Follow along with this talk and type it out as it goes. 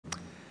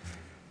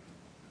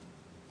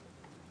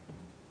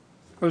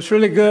Well, it's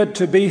really good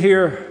to be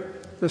here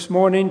this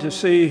morning to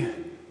see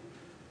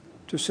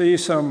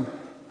some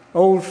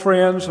old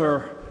friends,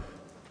 or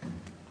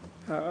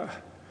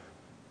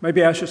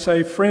maybe I should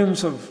say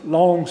friends of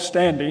long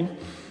standing,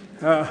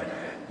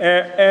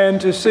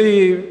 and to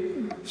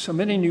see so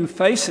many new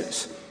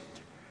faces.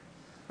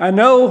 I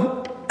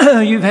know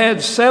you've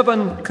had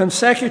 7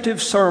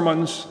 consecutive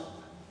sermons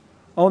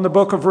on the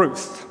book of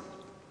Ruth,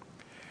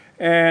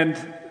 and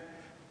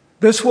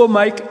this will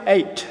make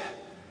 8.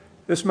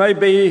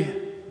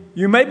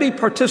 You may be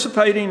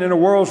participating in a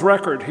world's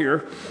record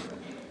here.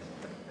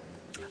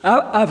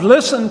 I've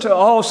listened to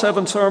all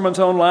 7 sermons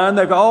online.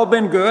 They've all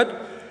been good.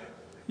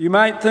 You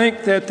might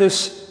think that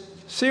this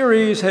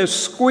series has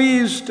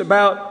squeezed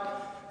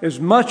about as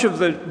much of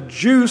the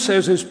juice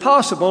as is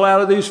possible out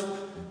of these.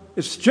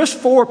 It's just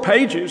 4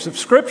 pages of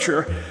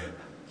Scripture,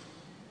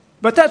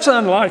 but that's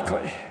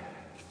unlikely.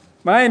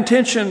 My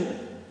intention,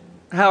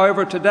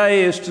 however,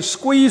 today is to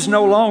squeeze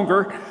no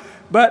longer,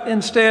 but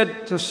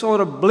instead to sort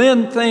of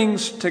blend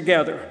things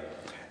together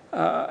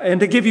and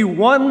to give you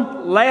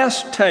one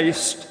last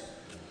taste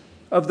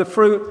of the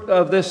fruit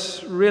of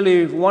this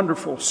really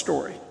wonderful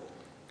story.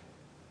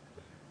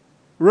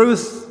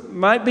 Ruth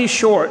might be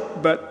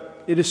short,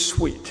 but it is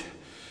sweet.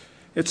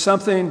 It's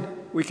something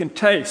we can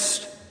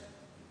taste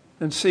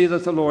and see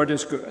that the Lord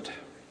is good.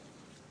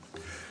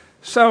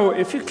 So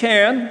if you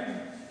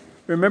can,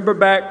 remember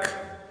back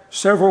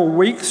several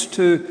weeks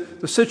to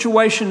the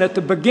situation at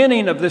the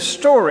beginning of this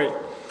story.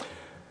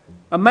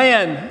 A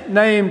man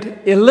named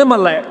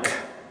Elimelech.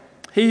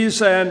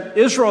 He's an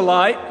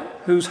Israelite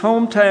whose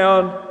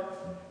hometown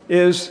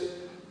is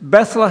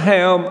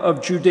Bethlehem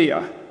of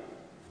Judea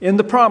in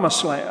the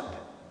Promised Land.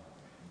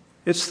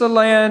 It's the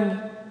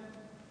land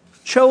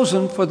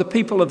chosen for the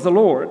people of the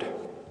Lord.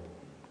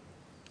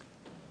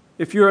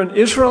 If you're an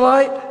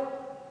Israelite,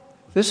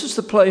 this is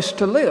the place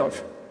to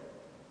live.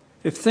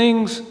 If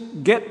things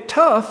get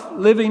tough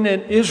living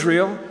in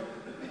Israel,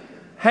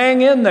 hang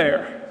in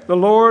there. The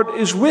Lord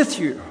is with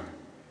you.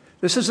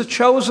 This is a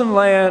chosen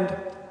land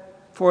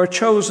for a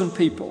chosen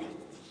people.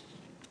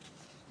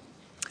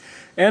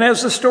 And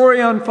as the story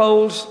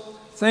unfolds,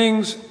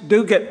 things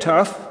do get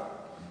tough.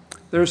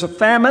 There's a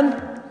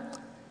famine,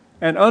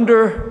 and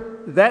under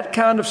that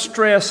kind of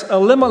stress,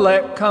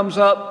 Elimelech comes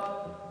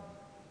up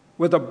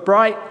with a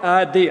bright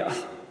idea.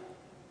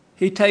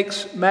 He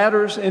takes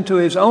matters into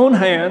his own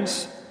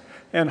hands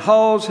and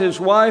hauls his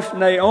wife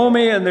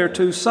Naomi and their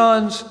 2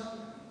 sons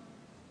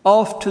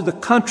off to the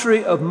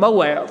country of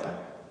Moab,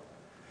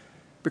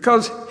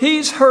 because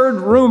he's heard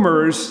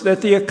rumors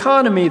that the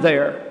economy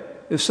there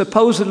is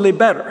supposedly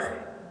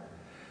better.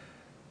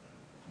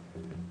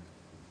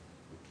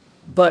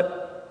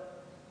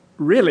 But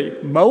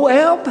really,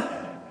 Moab,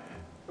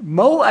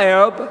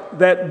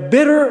 that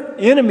bitter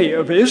enemy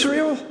of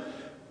Israel,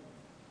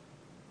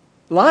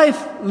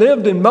 life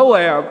lived in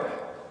Moab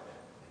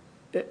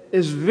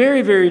is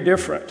very, very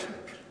different.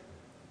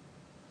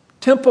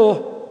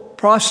 Temple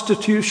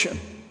prostitution,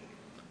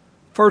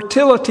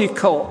 fertility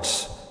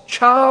cults,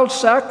 child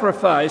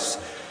sacrifice,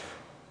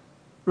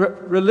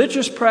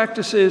 religious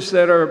practices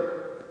that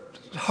are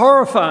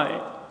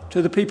horrifying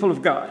to the people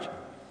of God.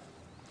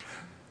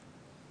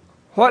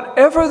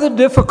 Whatever the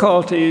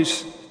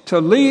difficulties to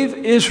leave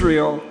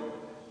Israel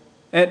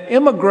and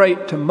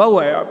immigrate to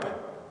Moab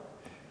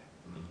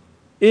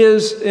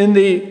is, in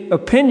the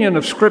opinion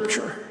of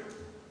Scripture,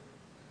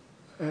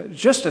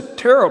 just a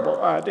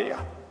terrible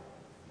idea.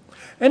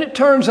 And it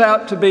turns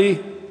out to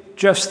be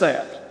just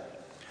that.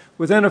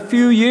 Within a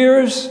few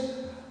years,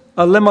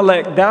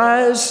 Elimelech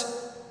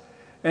dies,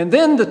 and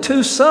then the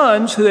 2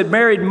 sons who had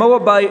married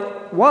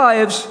Moabite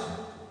wives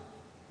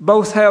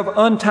both have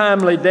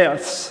untimely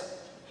deaths.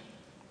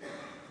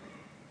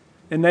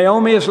 And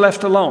Naomi is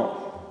left alone.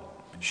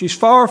 She's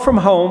far from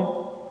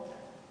home.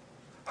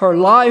 Her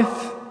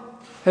life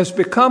has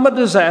become a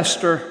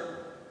disaster.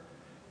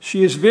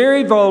 She is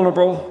very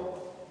vulnerable.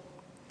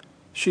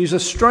 She's a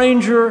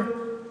stranger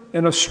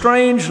in a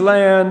strange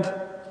land.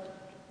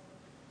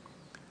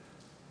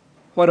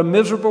 What a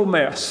miserable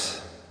mess.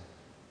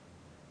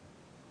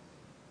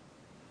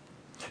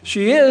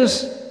 She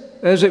is,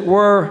 as it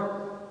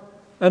were,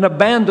 an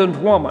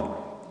abandoned woman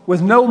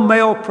with no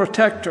male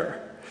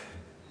protector.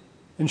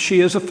 And she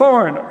is a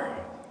foreigner.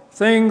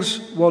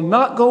 Things will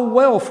not go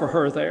well for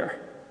her there.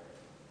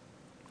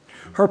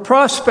 Her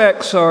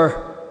prospects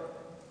are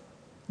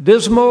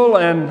dismal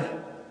and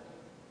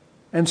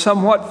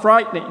somewhat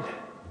frightening.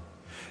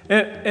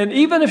 And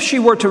even if she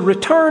were to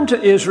return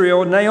to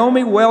Israel,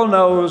 Naomi well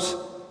knows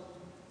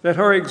that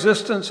her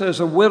existence as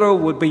a widow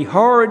would be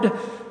hard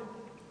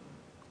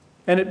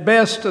and at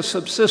best a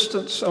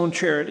subsistence on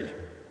charity.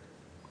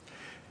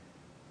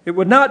 It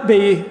would not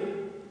be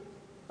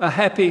a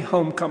happy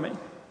homecoming.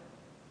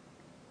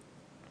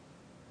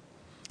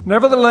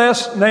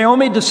 Nevertheless,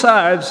 Naomi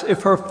decides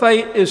if her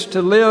fate is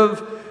to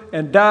live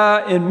and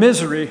die in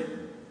misery,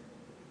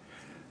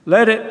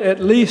 let it at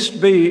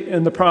least be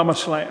in the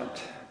Promised Land.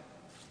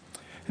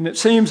 And it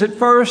seems at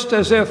first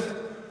as if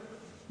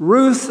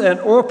Ruth and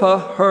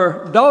Orpah,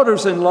 her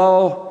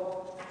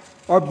daughters-in-law,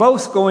 are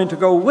both going to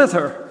go with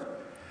her.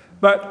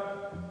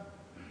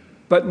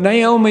 But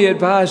Naomi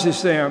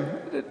advises them,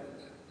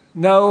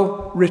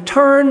 no,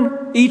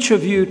 return each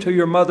of you to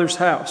your mother's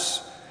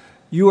house.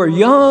 You are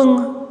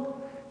young,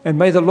 and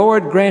may the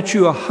Lord grant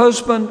you a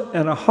husband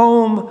and a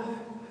home.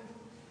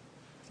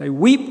 They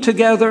weep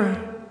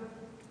together.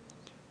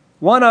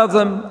 One of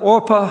them,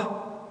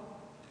 Orpah,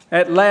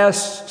 at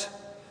last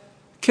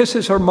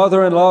kisses her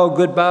mother-in-law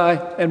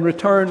goodbye and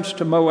returns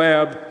to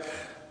Moab.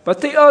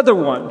 But the other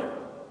one,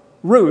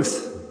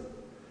 Ruth,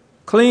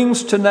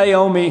 clings to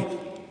Naomi,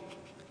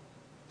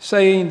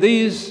 saying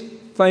these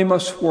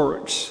famous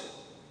words,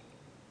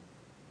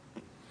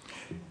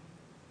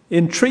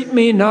 "Entreat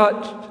me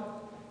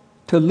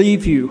not to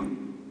leave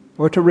you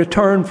or to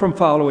return from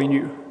following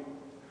you.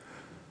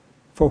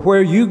 For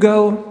where you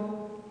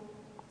go,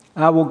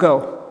 I will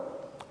go.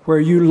 Where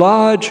you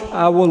lodge,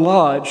 I will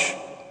lodge.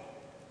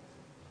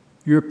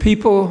 Your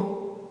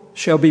people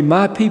shall be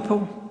my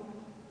people,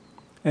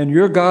 and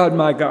your God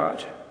my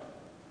God.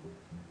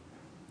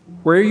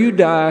 Where you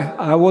die,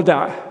 I will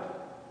die,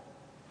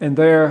 and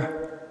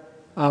there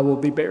I will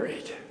be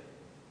buried."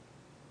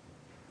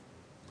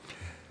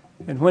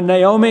 And when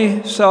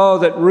Naomi saw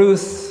that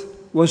Ruth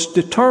was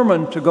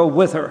determined to go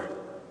with her,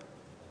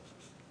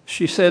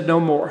 she said no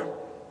more.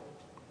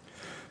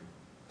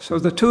 So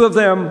the two of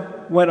them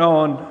went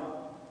on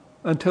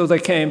until they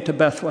came to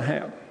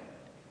Bethlehem.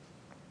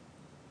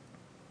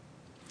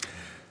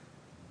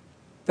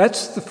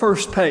 That's the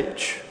first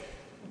page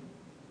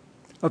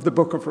of the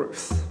book of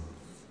Ruth.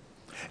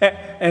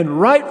 And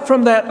right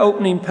from that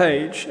opening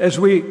page, as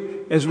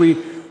we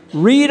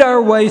read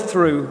our way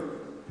through,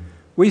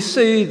 we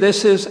see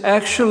this is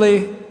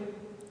actually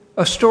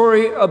a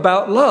story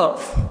about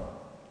love.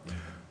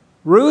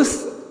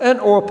 Ruth and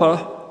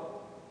Orpah,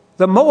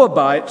 the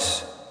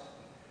Moabites,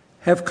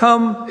 have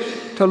come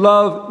to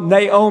love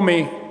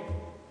Naomi,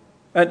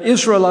 an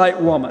Israelite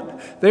woman.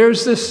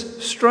 There's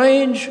this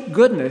strange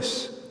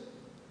goodness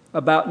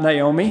about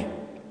Naomi.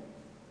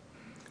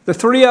 The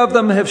three of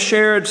them have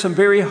shared some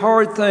very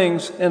hard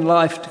things in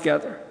life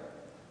together.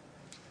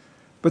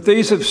 But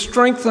these have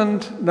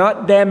strengthened,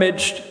 not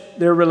damaged,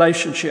 their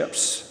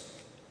relationships.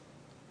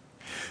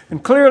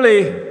 And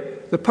clearly,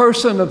 the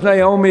person of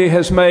Naomi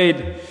has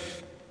made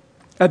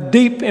a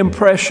deep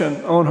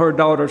impression on her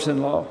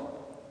daughters-in-law.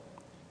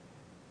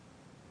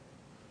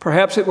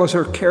 Perhaps it was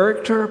her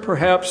character,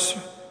 perhaps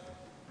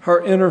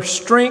her inner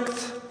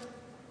strength,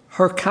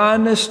 her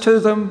kindness to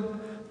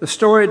them. The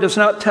story does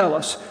not tell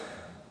us.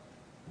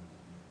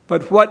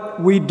 But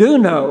what we do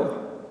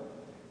know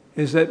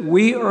is that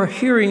we are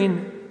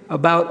hearing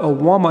about a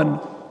woman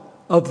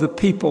of the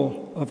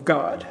people of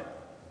God.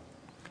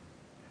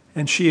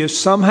 And she is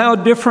somehow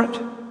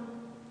different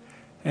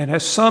and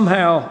has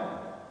somehow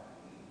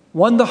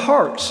won the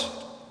hearts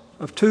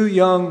of two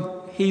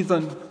young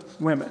heathen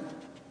women.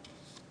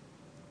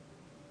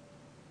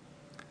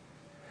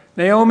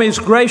 Naomi's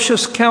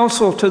gracious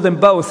counsel to them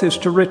both is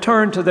to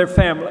return to their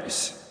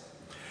families.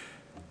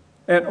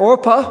 And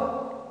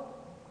Orpah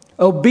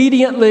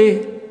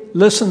obediently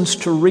listens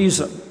to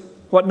reason.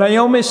 What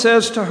Naomi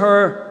says to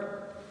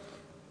her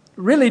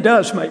really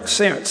does make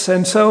sense.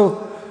 And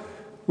so,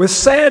 with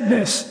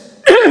sadness,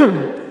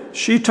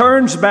 she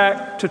turns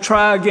back to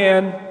try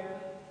again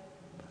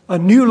a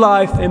new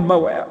life in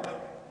Moab.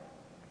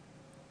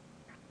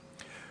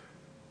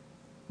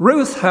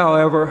 Ruth,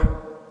 however,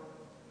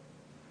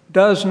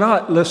 does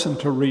not listen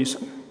to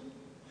reason.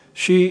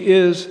 She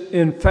is,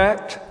 in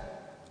fact,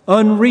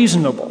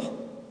 unreasonable.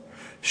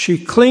 She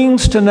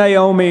clings to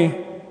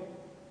Naomi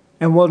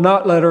and will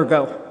not let her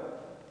go.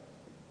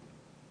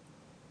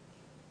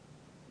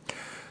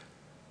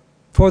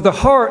 For the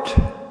heart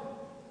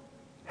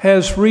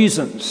has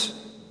reasons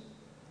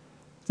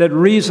that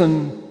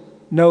reason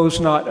knows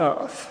not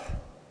of.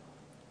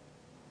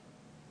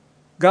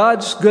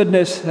 God's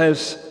goodness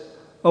has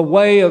a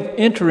way of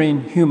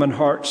entering human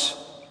hearts,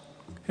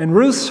 and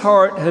Ruth's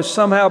heart has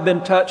somehow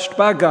been touched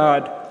by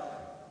God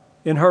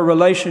in her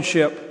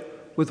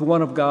relationship with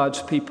one of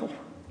God's people.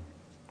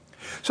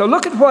 So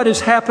look at what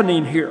is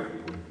happening here.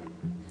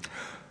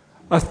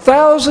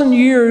 1,000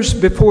 years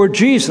before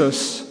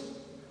Jesus,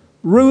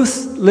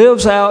 Ruth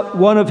lives out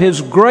one of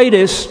his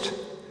greatest,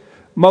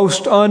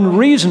 most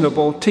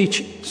unreasonable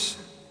teachings.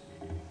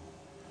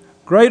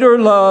 Greater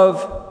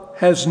love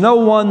has no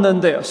one than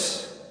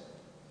this,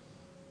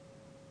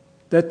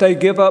 that they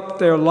give up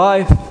their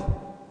life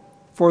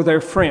for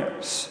their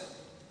friends.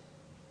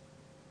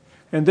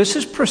 And this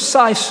is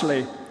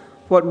precisely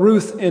what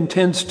Ruth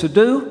intends to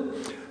do,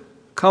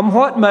 come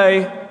what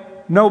may,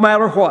 no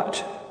matter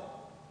what.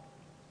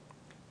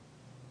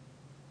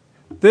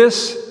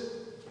 This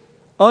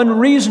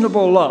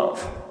unreasonable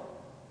love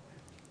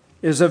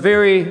is a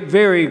very,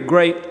 very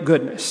great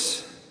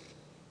goodness.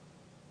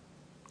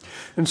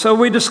 And so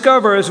we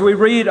discover as we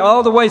read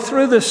all the way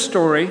through this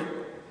story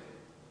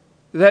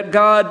that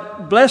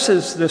God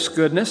blesses this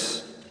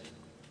goodness,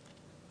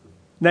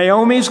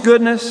 Naomi's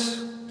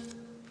goodness,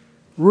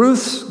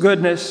 Ruth's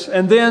goodness,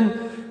 and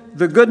then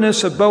the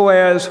goodness of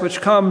Boaz,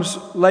 which comes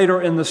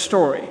later in the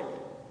story.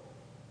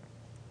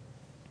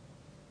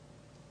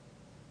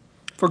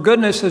 For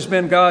goodness has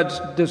been God's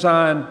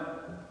design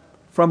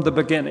from the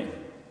beginning.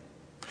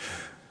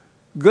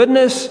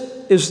 Goodness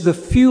is the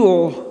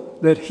fuel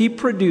that He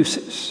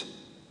produces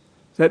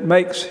that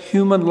makes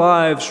human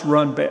lives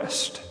run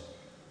best.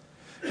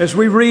 As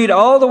we read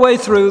all the way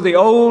through the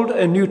Old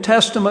and New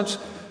Testaments,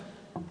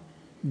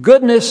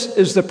 goodness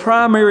is the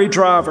primary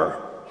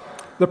driver,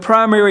 the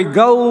primary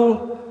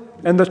goal,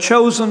 and the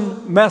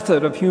chosen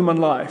method of human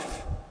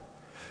life.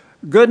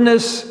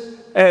 Goodness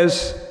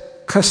as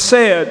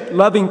chesed,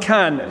 loving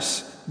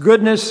kindness,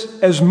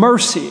 goodness as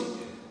mercy,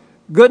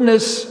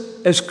 goodness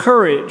as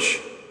courage,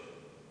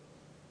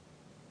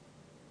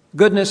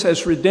 goodness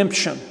as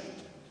redemption,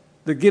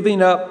 the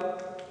giving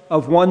up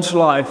of one's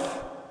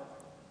life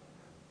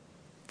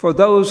for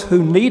those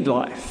who need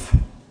life.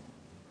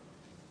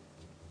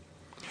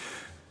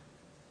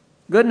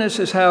 Goodness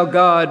is how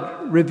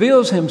God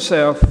reveals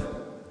Himself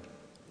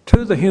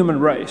to the human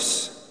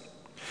race.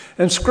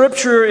 And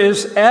Scripture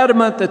is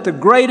adamant that the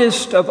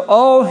greatest of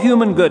all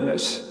human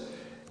goodness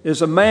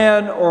is a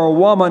man or a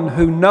woman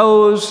who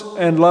knows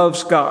and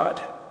loves God.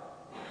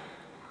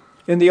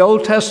 In the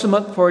Old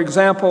Testament, for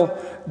example,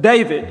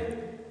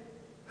 David,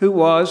 who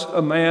was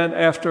a man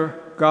after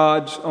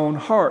God's own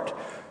heart.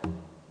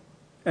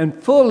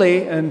 And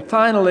fully and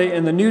finally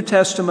in the New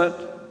Testament,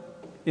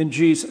 in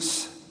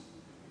Jesus,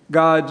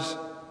 God's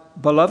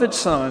beloved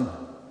Son,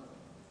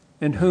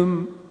 in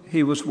whom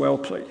He was well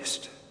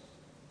pleased.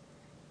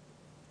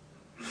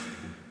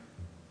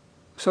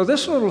 So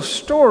this little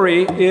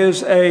story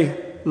is a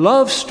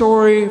love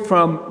story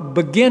from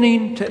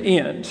beginning to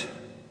end.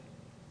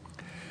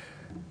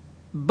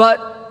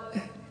 But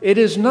it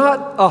is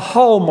not a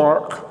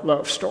Hallmark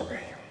love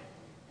story.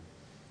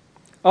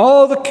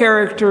 All the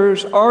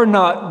characters are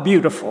not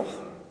beautiful.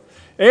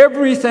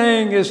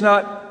 Everything is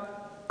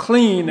not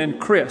clean and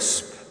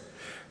crisp.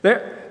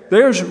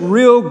 There's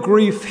real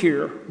grief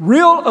here,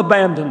 real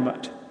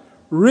abandonment,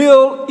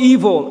 real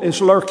evil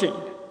is lurking,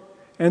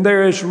 and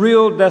there is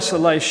real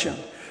desolation.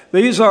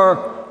 These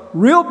are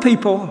real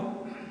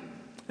people,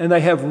 and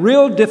they have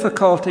real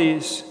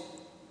difficulties.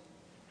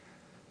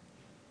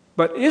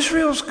 But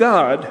Israel's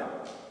God,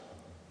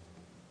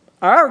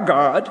 our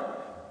God,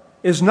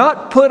 is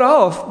not put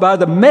off by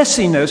the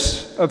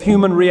messiness of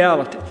human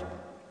reality.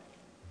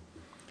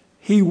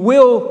 He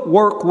will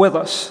work with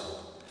us.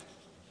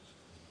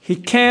 He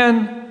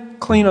can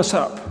clean us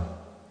up.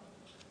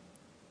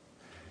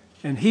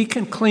 And He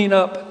can clean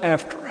up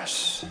after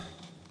us.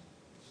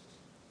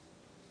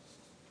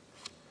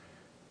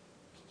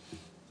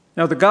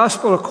 Now, the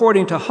gospel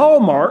according to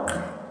Hallmark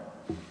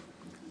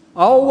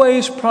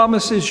always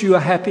promises you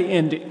a happy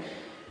ending.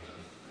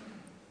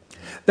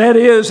 That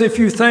is, if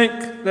you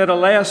think that a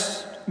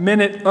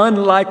last-minute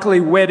unlikely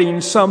wedding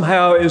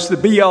somehow is the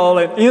be-all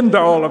and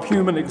end-all of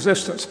human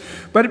existence.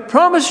 But it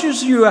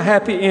promises you a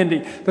happy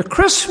ending.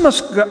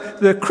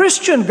 The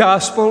Christian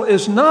gospel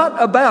is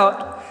not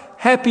about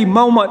happy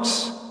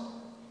moments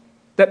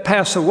that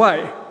pass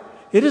away.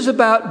 It is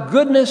about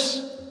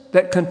goodness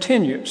that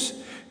continues.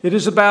 It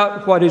is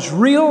about what is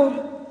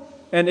real,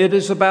 and it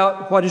is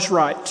about what is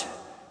right.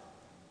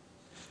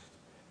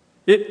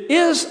 It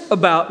is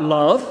about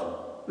love.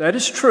 That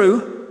is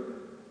true,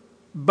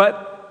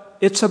 but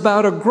it's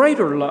about a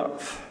greater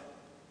love.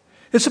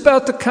 It's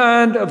about the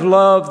kind of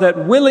love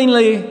that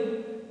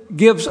willingly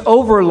gives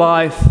over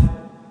life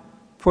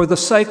for the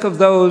sake of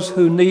those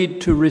who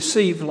need to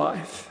receive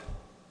life.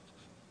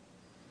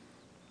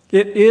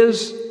 It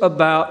is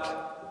about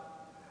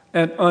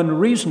an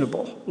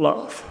unreasonable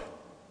love.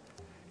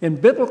 In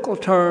biblical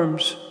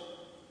terms,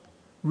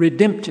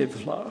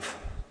 redemptive love.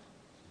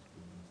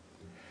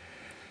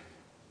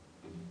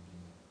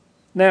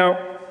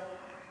 Now,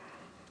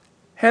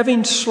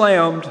 having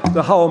slammed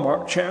the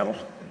Hallmark Channel,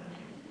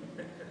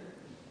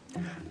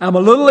 I'm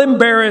a little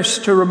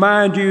embarrassed to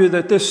remind you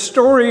that this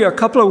story a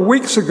couple of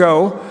weeks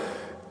ago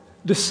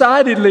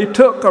decidedly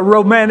took a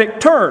romantic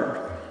turn.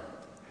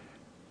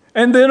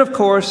 And then, of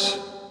course,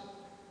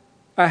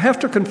 I have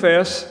to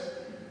confess,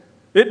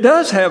 it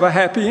does have a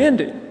happy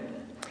ending.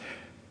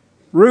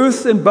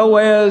 Ruth and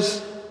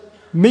Boaz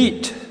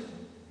meet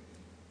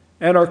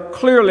and are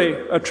clearly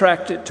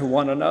attracted to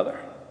one another.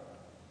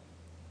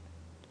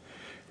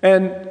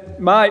 And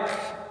Mike,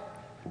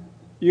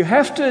 you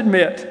have to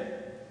admit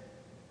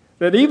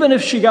that even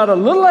if she got a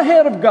little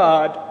ahead of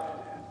God,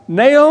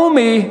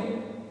 Naomi,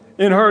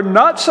 in her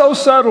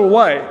not-so-subtle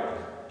way,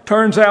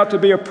 turns out to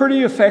be a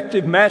pretty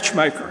effective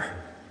matchmaker.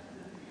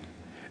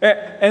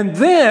 And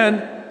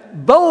then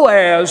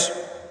Boaz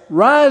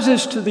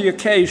rises to the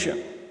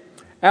occasion,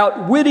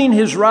 outwitting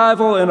his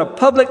rival in a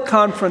public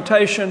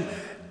confrontation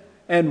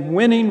and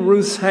winning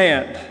Ruth's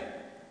hand.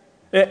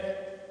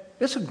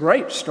 It's a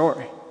great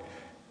story.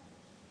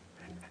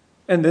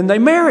 And then they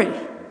marry.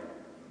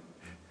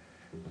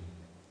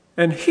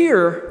 And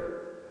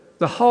here,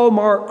 the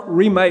Hallmark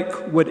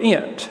remake would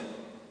end,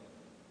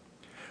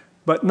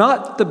 but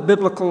not the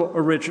biblical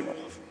original.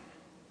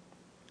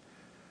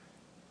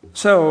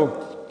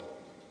 So,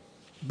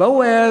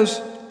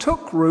 Boaz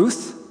took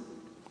Ruth,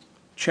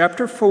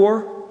 chapter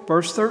 4,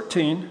 verse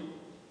 13,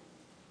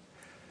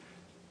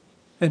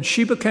 and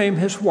she became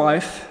his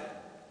wife.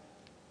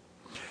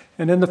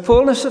 And in the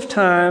fullness of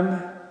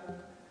time,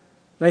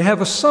 they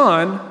have a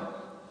son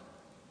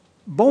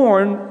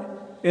born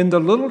in the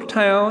little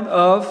town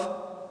of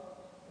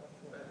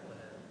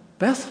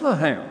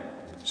Bethlehem.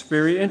 It's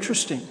very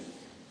interesting.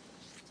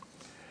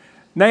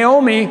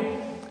 Naomi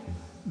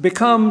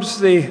becomes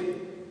the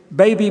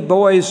baby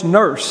boy's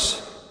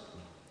nurse.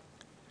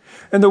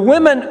 And the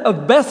women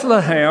of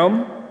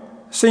Bethlehem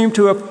seem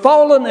to have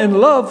fallen in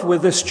love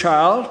with this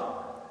child.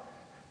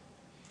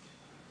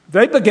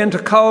 They begin to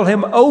call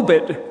him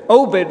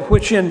Obed,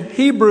 which in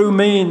Hebrew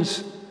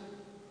means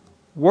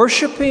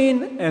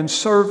worshiping and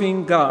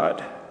serving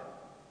God.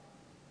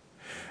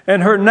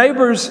 And her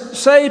neighbors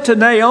say to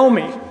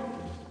Naomi,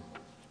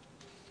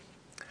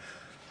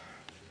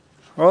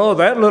 "Oh,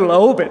 that little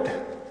Obed,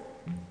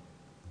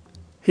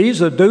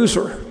 he's a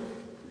doozer."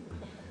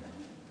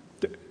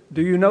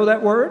 Do you know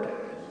that word?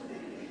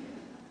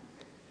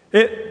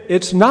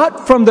 It's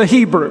not from the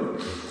Hebrew,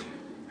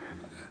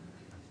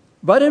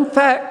 but in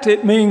fact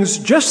it means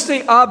just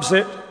the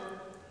opposite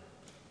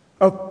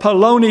of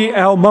Poloni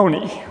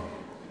Almoni.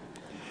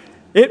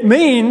 It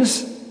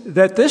means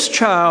that this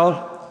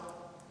child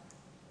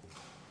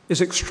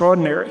is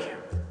extraordinary,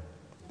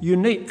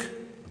 unique,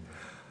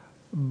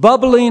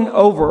 bubbling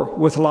over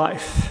with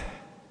life.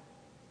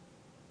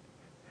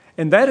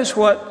 And that is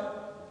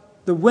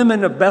what the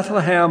women of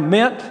Bethlehem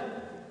meant,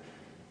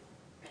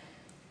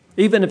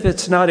 even if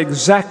it's not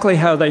exactly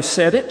how they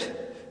said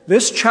it.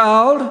 This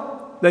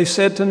child, they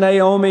said to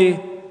Naomi,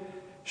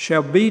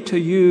 shall be to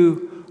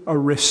you a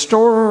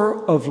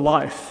restorer of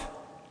life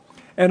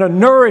and a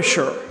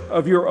nourisher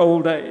of your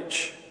old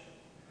age.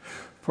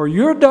 For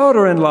your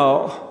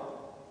daughter-in-law,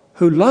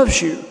 who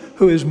loves you,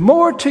 who is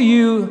more to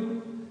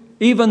you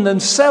even than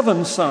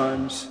 7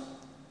 sons,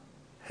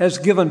 has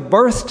given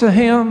birth to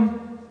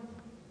him.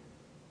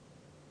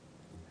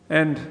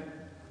 And,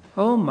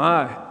 oh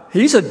my,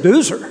 he's a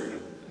doozer.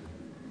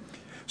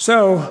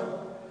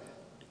 So,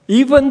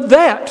 even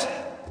that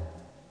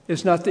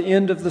is not the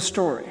end of the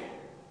story.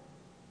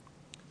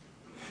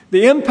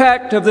 The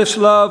impact of this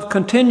love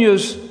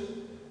continues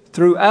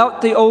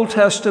throughout the Old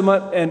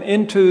Testament and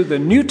into the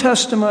New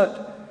Testament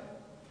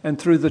and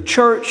through the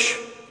church,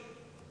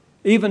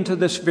 even to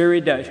this very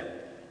day.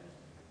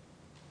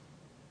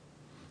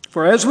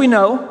 For as we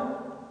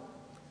know,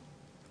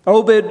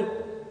 Obed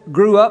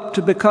grew up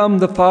to become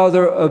the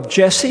father of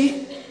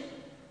Jesse,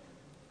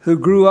 who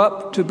grew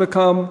up to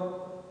become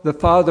the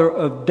father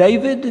of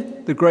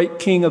David, the great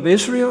king of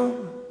Israel,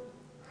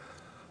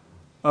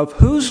 of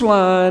whose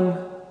line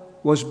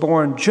was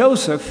born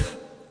Joseph,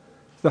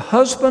 the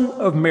husband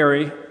of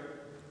Mary,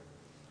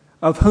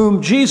 of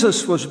whom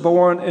Jesus was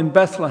born in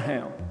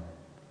Bethlehem,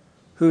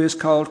 who is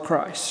called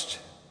Christ,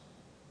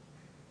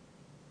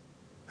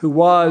 who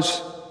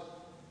was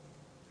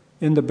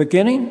in the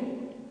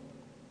beginning,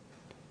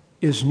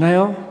 is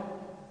now,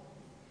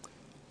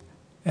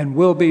 and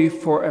will be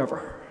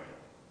forever.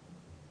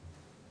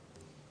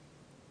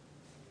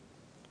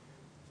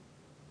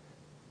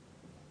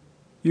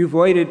 You've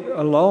waited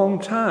a long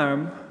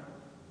time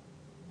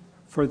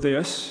for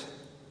this,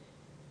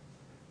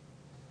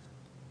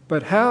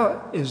 but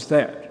how is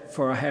that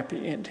for a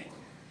happy ending?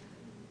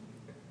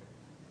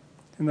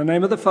 In the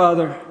name of the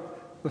Father,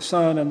 the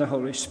Son, and the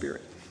Holy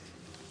Spirit.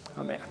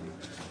 Amen.